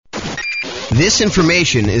This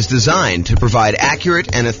information is designed to provide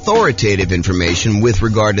accurate and authoritative information with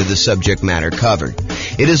regard to the subject matter covered.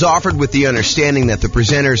 It is offered with the understanding that the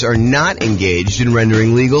presenters are not engaged in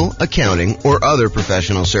rendering legal, accounting, or other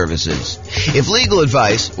professional services. If legal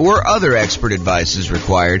advice or other expert advice is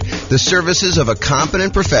required, the services of a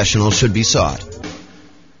competent professional should be sought.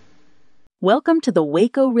 Welcome to the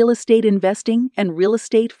Waco Real Estate Investing and Real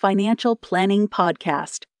Estate Financial Planning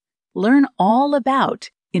Podcast. Learn all about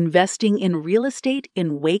investing in real estate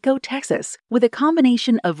in Waco, Texas, with a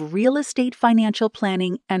combination of real estate financial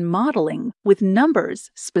planning and modeling with numbers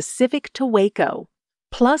specific to Waco,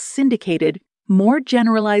 plus syndicated, more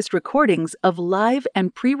generalized recordings of live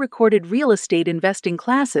and pre-recorded real estate investing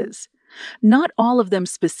classes, not all of them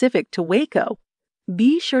specific to Waco.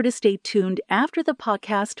 Be sure to stay tuned after the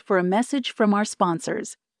podcast for a message from our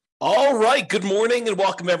sponsors. All right, good morning and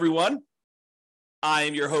welcome everyone. I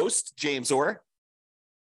am your host, James Orr.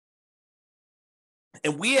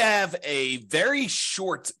 And we have a very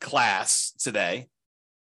short class today,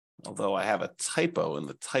 although I have a typo in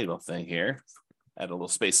the title thing here. Add a little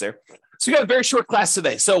space there. So we got a very short class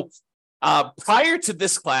today. So prior to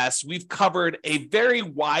this class, we've covered a very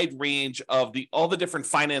wide range of all the different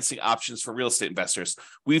financing options for real estate investors.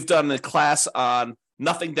 We've done a class on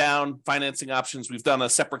nothing down financing options. We've done a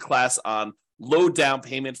separate class on low down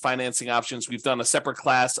payment financing options. We've done a separate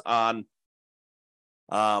class on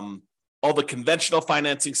all the conventional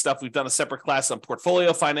financing stuff. We've done a separate class on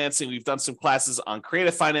portfolio financing. We've done some classes on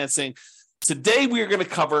creative financing. Today, we are going to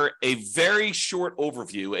cover a very short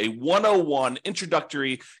overview, a 101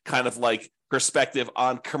 introductory kind of like perspective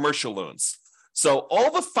on commercial loans. So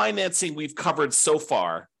all the financing we've covered so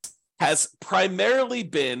far has primarily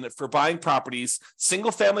been for buying properties,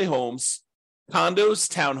 single family homes, condos,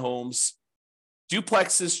 townhomes,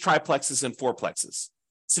 duplexes, triplexes, and fourplexes.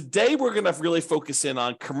 Today, we're going to really focus in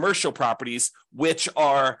on commercial properties, which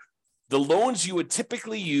are the loans you would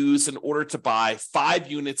typically use in order to buy 5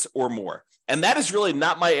 units or more. And that is really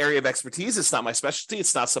not my area of expertise. It's not my specialty.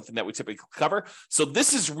 It's not something that we typically cover. So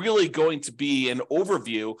this is really going to be an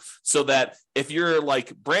overview so that if you're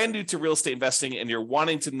like brand new to real estate investing and you're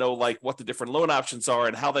wanting to know like what the different loan options are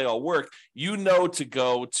and how they all work, you know to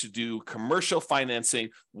go to do commercial financing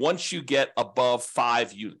once you get above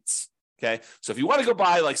 5 units. Okay, so if you want to go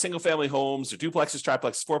buy like single family homes or duplexes,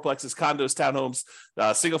 triplexes, fourplexes, condos, townhomes,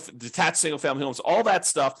 detached single family homes, all that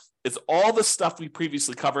stuff, it's all the stuff we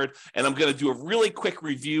previously covered. And I'm going to do a really quick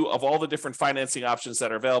review of all the different financing options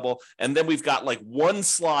that are available. And then we've got like one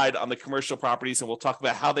slide on the commercial properties and we'll talk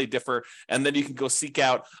about how they differ. And then you can go seek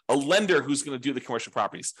out a lender who's going to do the commercial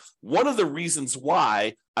properties. One of the reasons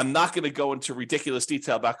why I'm not going to go into ridiculous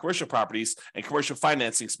detail about commercial properties and commercial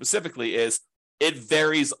financing specifically is it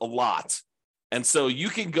varies a lot. And so you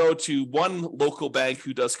can go to one local bank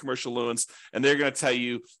who does commercial loans, and they're going to tell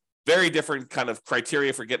you very different kind of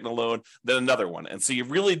criteria for getting a loan than another one. And so you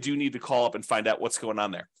really do need to call up and find out what's going on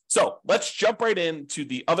there. So let's jump right into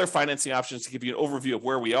the other financing options to give you an overview of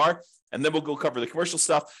where we are, and then we'll go cover the commercial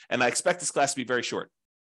stuff. And I expect this class to be very short.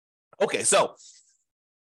 Okay, so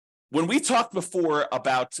when we talked before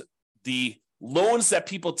about the loans that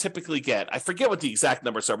people typically get, I forget what the exact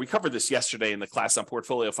numbers are. We covered this yesterday in the class on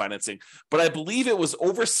portfolio financing, but I believe it was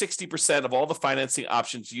over 60% of all the financing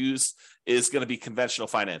options used is going to be conventional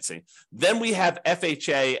financing. Then we have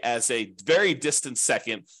FHA as a very distant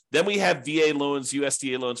second. Then we have VA loans,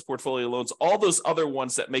 USDA loans, portfolio loans, all those other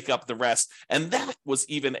ones that make up the rest. And that was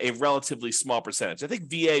even a relatively small percentage. I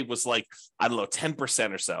think VA was like,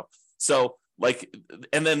 10% or so. So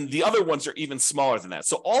and then the other ones are even smaller than that.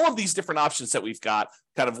 So all of these different options that we've got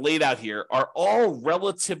kind of laid out here are all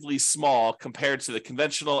relatively small compared to the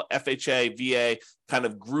conventional FHA, VA kind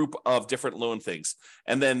of group of different loan things.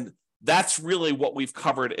 And then that's really what we've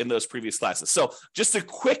covered in those previous classes. So just a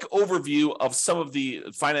quick overview of some of the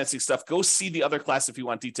financing stuff. Go see the other class if you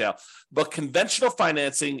want detail. But conventional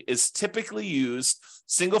financing is typically used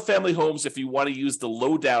single family homes if you want to use the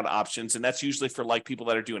low down options. And that's usually for like people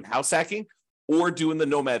that are doing house hacking or doing the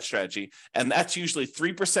nomad strategy. And that's usually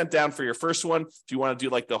 3% down for your first one if you want to do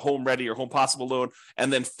like the home ready or home possible loan,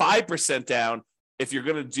 and then 5% down if you're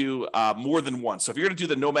going to do more than one. So if you're going to do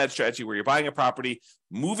the nomad strategy where you're buying a property,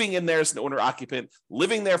 moving in there as an owner occupant,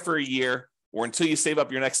 living there for a year or until you save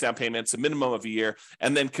up your next down payment, it's a minimum of a year,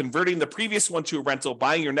 and then converting the previous one to a rental,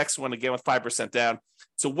 buying your next one again with 5% down.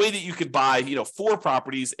 It's a way that you could buy, 4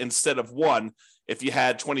 properties instead of one if you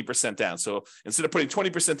had 20% down. So instead of putting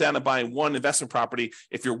 20% down and buying one investment property,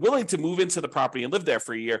 if you're willing to move into the property and live there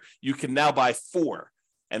for a year, you can now buy 4.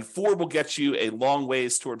 And 4 will get you a long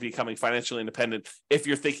ways toward becoming financially independent if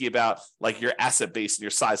you're thinking about like your asset base and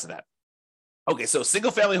your size of that. Okay, so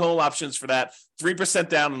single family home options for that, 3%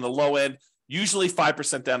 down on the low end, usually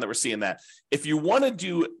 5% down that we're seeing that. If you want to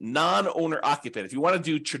do non-owner occupant, if you want to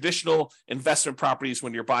do traditional investment properties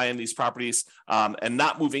when you're buying these properties and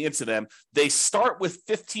not moving into them, they start with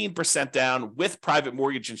 15% down with private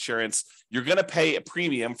mortgage insurance. You're going to pay a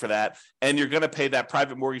premium for that, and you're going to pay that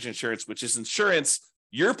private mortgage insurance, which is insurance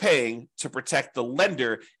you're paying to protect the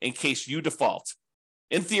lender in case you default.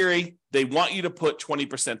 In theory, they want you to put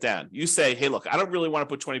 20% down. You say, hey, look, I don't really want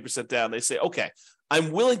to put 20% down. They say, okay,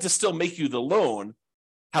 I'm willing to still make you the loan.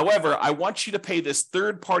 However, I want you to pay this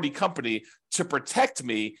third-party company to protect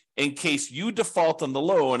me in case you default on the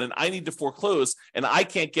loan and I need to foreclose and I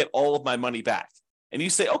can't get all of my money back. And you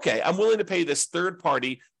say, okay, I'm willing to pay this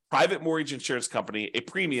third-party private mortgage insurance company a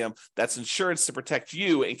premium that's insurance to protect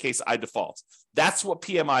you in case I default. That's what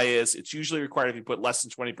PMI is. It's usually required if you put less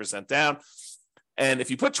than 20% down. And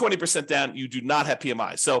if you put 20% down, you do not have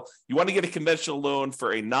PMI. So you want to get a conventional loan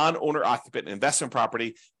for a non-owner occupant investment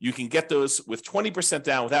property. You can get those with 20%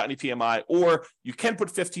 down without any PMI, or you can put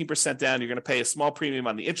 15% down. You're going to pay a small premium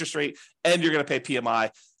on the interest rate, and you're going to pay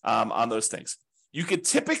PMI on those things. You could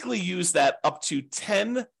typically use that up to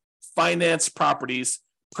 10 finance properties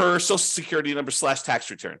per Social Security number /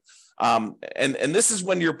 tax return. And this is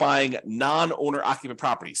when you're buying non-owner occupant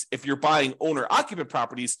properties. If you're buying owner occupant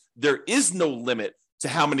properties, there is no limit to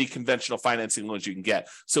how many conventional financing loans you can get.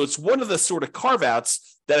 So it's one of the sort of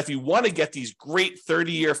carve-outs that if you want to get these great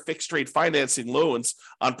 30-year fixed rate financing loans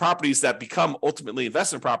on properties that become ultimately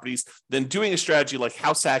investment properties, then doing a strategy like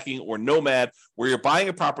house hacking or Nomad, where you're buying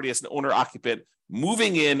a property as an owner occupant,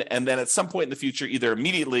 moving in, and then at some point in the future, either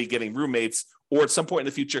immediately getting roommates or at some point in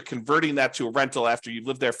the future, converting that to a rental after you've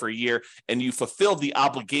lived there for a year and you fulfill the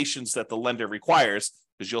obligations that the lender requires,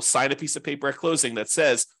 because you'll sign a piece of paper at closing that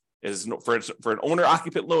says, for an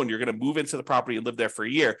owner-occupant loan, you're going to move into the property and live there for a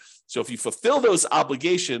year. So if you fulfill those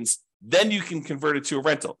obligations, then you can convert it to a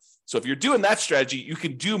rental. So if you're doing that strategy, you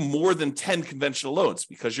can do more than 10 conventional loans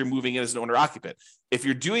because you're moving in as an owner-occupant. If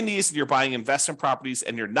you're doing these and you're buying investment properties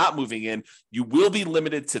and you're not moving in, you will be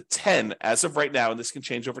limited to 10 as of right now, and this can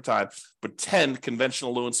change over time, but 10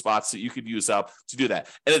 conventional loan spots that you could use up to do that.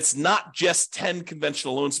 And it's not just 10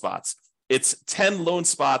 conventional loan spots. It's 10 loan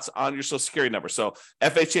spots on your Social Security number. So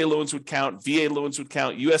FHA loans would count, VA loans would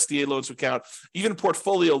count, USDA loans would count, even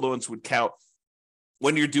portfolio loans would count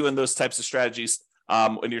when you're doing those types of strategies,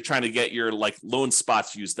 when you're trying to get your loan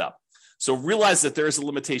spots used up. So realize that there is a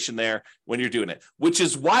limitation there when you're doing it, which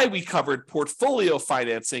is why we covered portfolio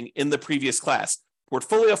financing in the previous class.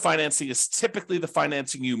 Portfolio financing is typically the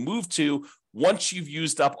financing you move to once you've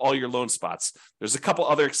used up all your loan spots. There's a couple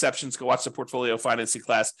other exceptions. Go watch the portfolio financing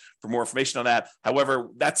class for more information on that. However,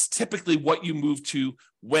 that's typically what you move to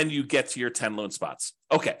when you get to your 10 loan spots.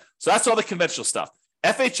 Okay, so that's all the conventional stuff.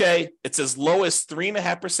 FHA, it's as low as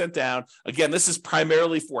 3.5% down. Again, this is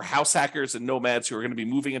primarily for house hackers and nomads who are going to be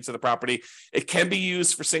moving into the property. It can be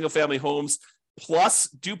used for single-family homes, plus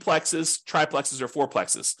duplexes, triplexes, or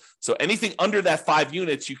fourplexes. So anything under that 5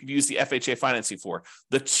 units, you can use the FHA financing for.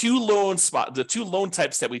 The two loan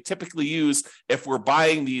types that we typically use if we're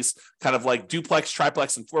buying these kind of like duplex,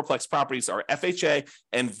 triplex, and fourplex properties are FHA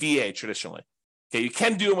and VA traditionally. Okay, you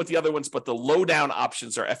can do them with the other ones, but the low down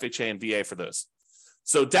options are FHA and VA for those.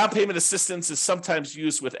 So down payment assistance is sometimes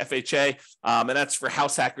used with FHA, and that's for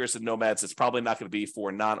house hackers and nomads. It's probably not going to be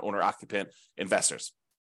for non-owner occupant investors.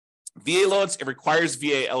 VA loans, it requires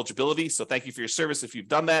VA eligibility. So thank you for your service if you've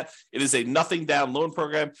done that. It is a nothing down loan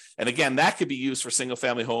program. And again, that could be used for single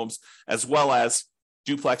family homes as well as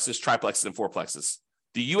duplexes, triplexes, and fourplexes.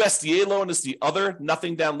 The USDA loan is the other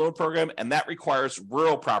nothing down loan program, and that requires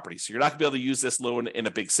rural property. So you're not going to be able to use this loan in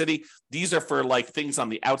a big city. These are for like things on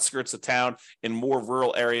the outskirts of town in more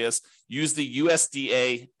rural areas. Use the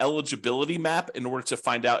USDA eligibility map in order to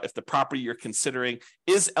find out if the property you're considering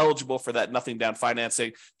is eligible for that nothing down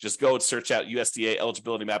financing. Just go and search out USDA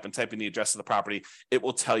eligibility map and type in the address of the property. It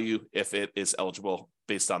will tell you if it is eligible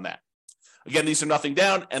based on that. Again, these are nothing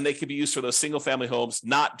down, and they can be used for those single-family homes,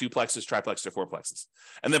 not duplexes, triplexes, or fourplexes.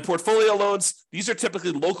 And then portfolio loans, these are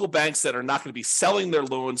typically local banks that are not going to be selling their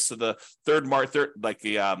loans to the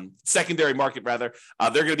secondary market, rather.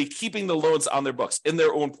 They're going to be keeping the loans on their books in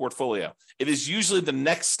their own portfolio. It is usually the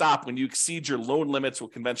next stop when you exceed your loan limits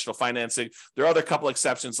with conventional financing. There are other couple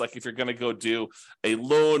exceptions, like if you're going to go do a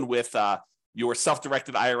loan with your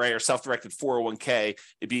self-directed IRA or self-directed 401k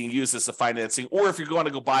being used as a financing, or if you're going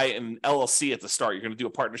to go buy an LLC at the start, you're going to do a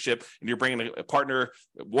partnership and you're bringing a partner,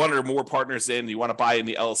 one or more partners in, you want to buy in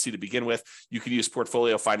the LLC to begin with, you can use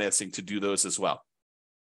portfolio financing to do those as well.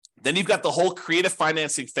 Then you've got the whole creative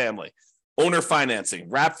financing family, owner financing,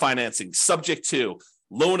 wrap financing, subject to,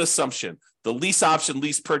 loan assumption. the lease option,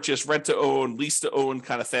 lease purchase, rent to own, lease to own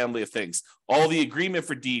kind of family of things. All the agreement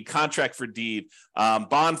for deed, contract for deed,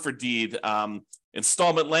 bond for deed,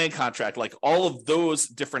 installment land contract, like all of those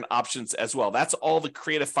different options as well. That's all the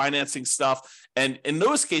creative financing stuff. And in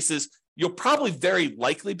those cases, you'll probably very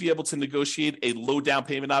likely be able to negotiate a low down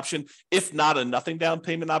payment option, if not a nothing down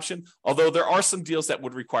payment option, although there are some deals that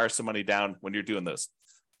would require some money down when you're doing those.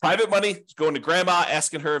 Private money, going to grandma,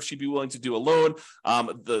 asking her if she'd be willing to do a loan.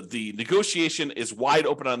 The negotiation is wide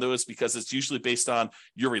open on those because it's usually based on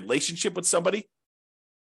your relationship with somebody.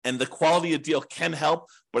 And the quality of deal can help,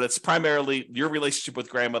 but it's primarily your relationship with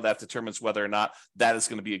grandma that determines whether or not that is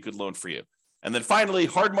going to be a good loan for you. And then finally,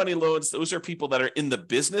 hard money loans. Those are people that are in the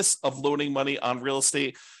business of loaning money on real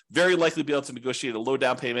estate, very likely be able to negotiate a low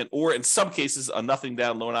down payment, or in some cases, a nothing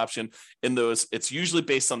down loan option. In those, it's usually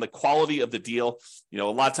based on the quality of the deal. A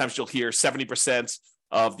lot of times you'll hear 70%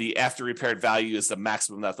 of the after repaired value is the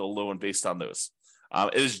maximum that they'll loan based on those.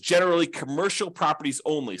 It is generally commercial properties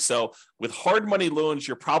only. So with hard money loans,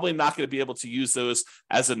 you're probably not going to be able to use those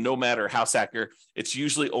as a nomad or house hacker. It's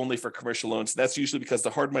usually only for commercial loans. That's usually because the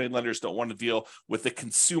hard money lenders don't want to deal with the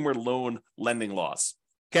consumer loan lending laws.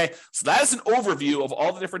 Okay, so that is an overview of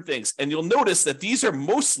all the different things. And you'll notice that these are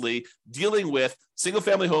mostly dealing with single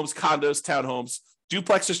family homes, condos, townhomes,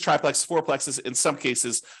 duplexes, triplexes, fourplexes in some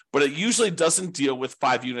cases, but it usually doesn't deal with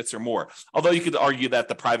 5 units or more. Although you could argue that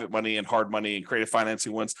the private money and hard money and creative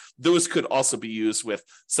financing ones, those could also be used with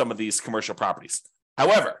some of these commercial properties.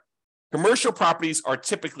 However, commercial properties are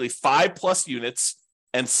typically 5+ units,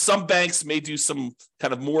 and some banks may do some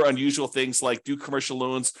kind of more unusual things like do commercial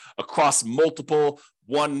loans across multiple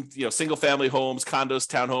single family homes, condos,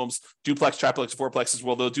 townhomes, duplex, triplex, fourplexes.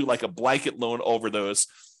 Well, they'll do like a blanket loan over those.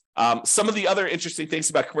 Some of the other interesting things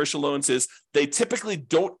about commercial loans is they typically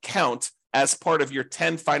don't count as part of your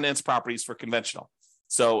 10 finance properties for conventional.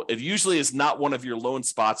 So it usually is not one of your loan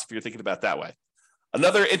spots if you're thinking about it that way.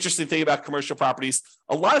 Another interesting thing about commercial properties,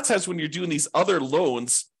 a lot of times when you're doing these other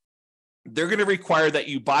loans, they're going to require that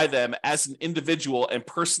you buy them as an individual and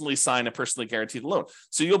personally sign and personally guarantee the loan.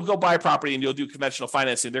 So you'll go buy a property and you'll do conventional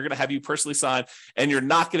financing. They're going to have you personally sign, and you're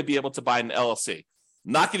not going to be able to buy an LLC.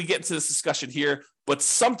 Not going to get into this discussion here, but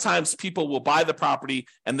sometimes people will buy the property,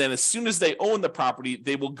 and then as soon as they own the property,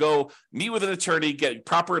 they will go meet with an attorney, get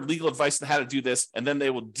proper legal advice on how to do this, and then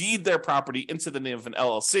they will deed their property into the name of an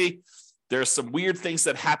LLC. There's some weird things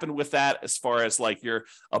that happen with that as far as like your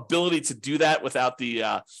ability to do that without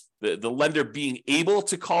the lender being able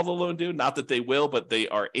to call the loan due. Not that they will, but they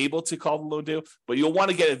are able to call the loan due. But you'll want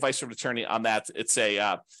to get advice from an attorney on that. It's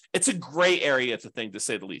a gray area to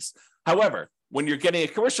say the least. However, when you're getting a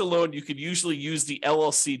commercial loan, you could usually use the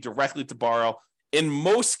LLC directly to borrow. In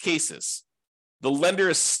most cases, the lender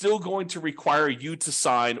is still going to require you to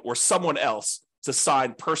sign or someone else to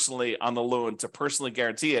sign personally on the loan to personally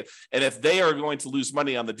guarantee it. And if they are going to lose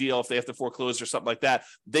money on the deal, if they have to foreclose or something like that,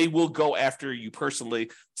 they will go after you personally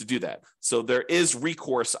to do that. So there is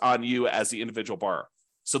recourse on you as the individual borrower.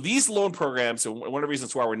 So these loan programs, and one of the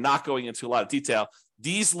reasons why we're not going into a lot of detail,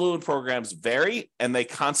 these loan programs vary and they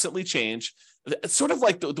constantly change. It's sort of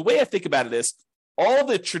like the way I think about it is all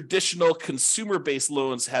the traditional consumer-based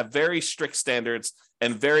loans have very strict standards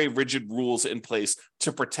and very rigid rules in place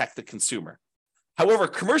to protect the consumer. However,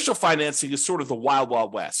 commercial financing is sort of the wild,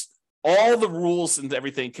 wild west. All the rules and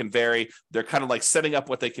everything can vary. They're kind of like setting up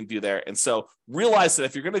what they can do there. And so realize that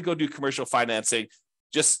if you're going to go do commercial financing,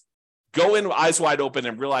 just go in eyes wide open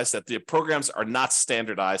and realize that the programs are not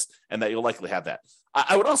standardized and that you'll likely have that.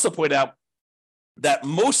 I would also point out that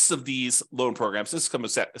most of these loan programs, there's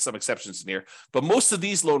some exceptions in here, but most of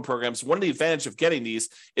these loan programs, one of the advantages of getting these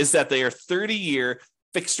is that they are 30-year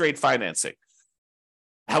fixed rate financing.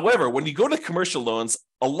 However, when you go to commercial loans,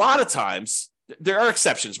 a lot of times there are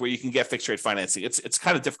exceptions where you can get fixed rate financing. It's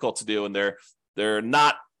kind of difficult to do, and they're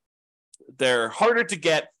harder to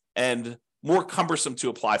get and more cumbersome to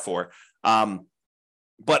apply for.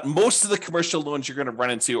 But most of the commercial loans you're going to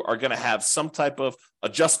run into are going to have some type of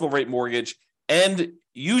adjustable rate mortgage and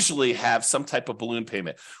usually have some type of balloon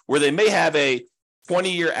payment where they may have a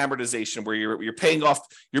 20-year amortization where you're paying off,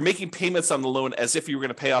 you're making payments on the loan as if you were going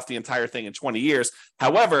to pay off the entire thing in 20 years.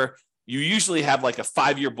 However, you usually have like a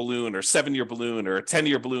 5-year balloon or 7-year balloon or a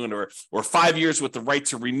 10-year balloon or 5 years with the right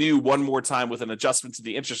to renew one more time with an adjustment to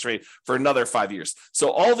the interest rate for another 5 years.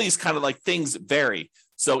 So all these kind of like things vary.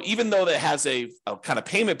 So even though that has a kind of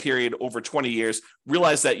payment period over 20 years,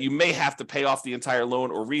 realize that you may have to pay off the entire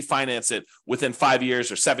loan or refinance it within 5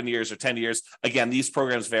 years or 7 years or 10 years. Again, these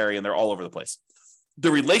programs vary and they're all over the place.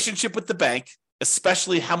 The relationship with the bank,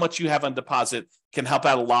 especially how much you have on deposit, can help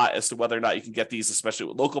out a lot as to whether or not you can get these, especially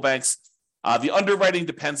with local banks. The underwriting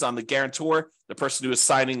depends on the guarantor, the person who is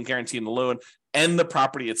signing and guaranteeing the loan, and the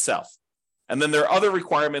property itself. And then there are other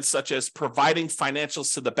requirements such as providing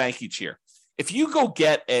financials to the bank each year. If you go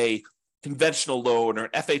get a conventional loan or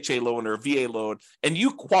an FHA loan or a VA loan and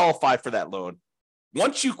you qualify for that loan,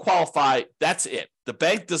 once you qualify, that's it. The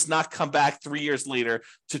bank does not come back 3 years later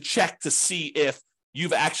to check to see if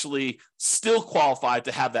you've actually still qualified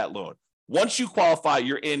to have that loan. Once you qualify,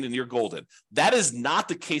 you're in and you're golden. That is not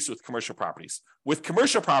the case with commercial properties. With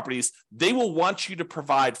commercial properties, they will want you to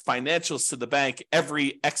provide financials to the bank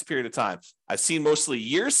every X period of time. I've seen mostly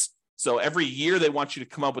years. So every year they want you to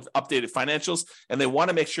come up with updated financials, and they want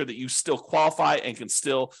to make sure that you still qualify and can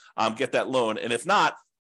still get that loan. And if not,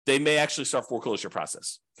 they may actually start foreclosure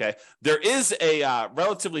process. Okay. There is a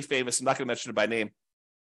relatively famous, I'm not going to mention it by name,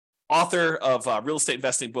 author of real estate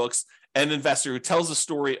investing books, an investor who tells the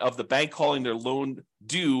story of the bank calling their loan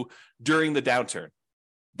due during the downturn.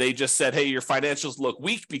 They just said, hey, your financials look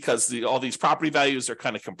weak because all these property values are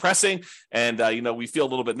kind of compressing. And, we feel a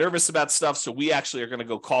little bit nervous about stuff. So we actually are going to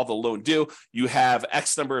go call the loan due. You have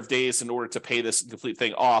X number of days in order to pay this complete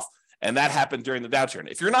thing off. And that happened during the downturn.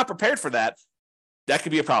 If you're not prepared for that, that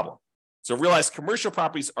could be a problem. So realize commercial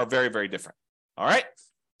properties are very, very different. All right.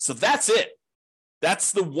 So that's it.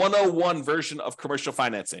 That's the 101 version of commercial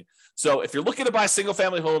financing. So if you're looking to buy single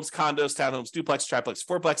family homes, condos, townhomes, duplex, triplex,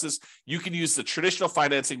 fourplexes, you can use the traditional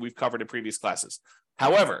financing we've covered in previous classes.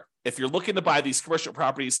 However, if you're looking to buy these commercial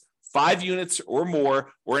properties, 5 units or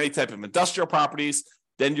more, or any type of industrial properties,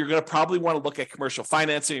 then you're going to probably want to look at commercial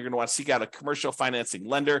financing. You're going to want to seek out a commercial financing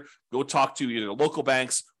lender. Go talk to either local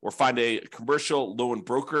banks or find a commercial loan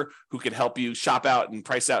broker who can help you shop out and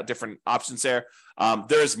price out different options there.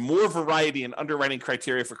 There's more variety in underwriting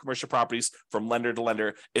criteria for commercial properties from lender to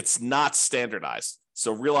lender. It's not standardized.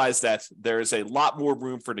 So realize that there is a lot more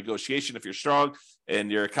room for negotiation if you're strong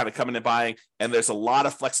and you're kind of coming and buying. And there's a lot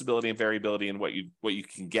of flexibility and variability in what you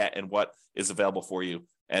can get and what is available for you.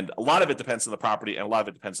 And a lot of it depends on the property and a lot of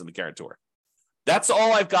it depends on the guarantor. That's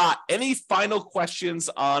all I've got. Any final questions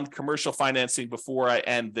on commercial financing before I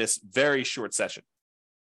end this very short session?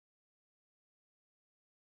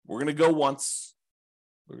 We're going to go once.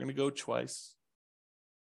 We're going to go twice.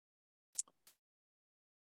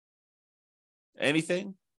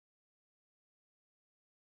 Anything?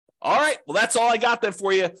 All right. Well, that's all I got then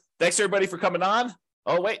for you. Thanks, everybody, for coming on.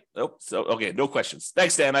 Oh, wait. Nope. So, okay. No questions.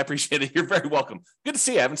 Thanks, Dan. I appreciate it. You're very welcome. Good to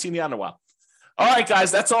see you. I haven't seen you in a while. All right,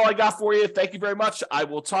 guys. That's all I got for you. Thank you very much. I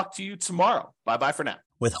will talk to you tomorrow. Bye-bye for now.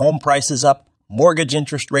 With home prices up, mortgage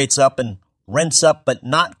interest rates up, and rents up, but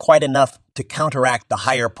not quite enough to counteract the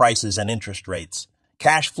higher prices and interest rates,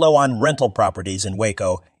 cash flow on rental properties in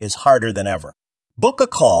Waco is harder than ever. Book a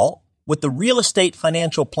call with the Real Estate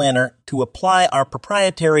Financial Planner to apply our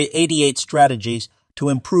proprietary 88 strategies to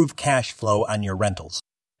improve cash flow on your rentals.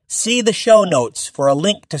 See the show notes for a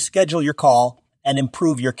link to schedule your call and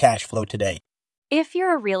improve your cash flow today. If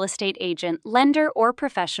you're a real estate agent, lender, or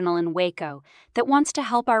professional in Waco that wants to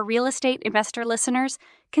help our real estate investor listeners,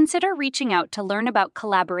 consider reaching out to learn about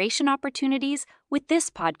collaboration opportunities with this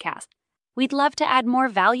podcast. We'd love to add more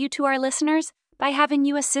value to our listeners by having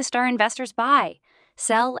you assist our investors buy,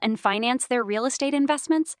 sell, and finance their real estate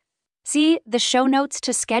investments. See the show notes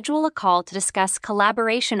to schedule a call to discuss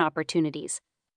collaboration opportunities.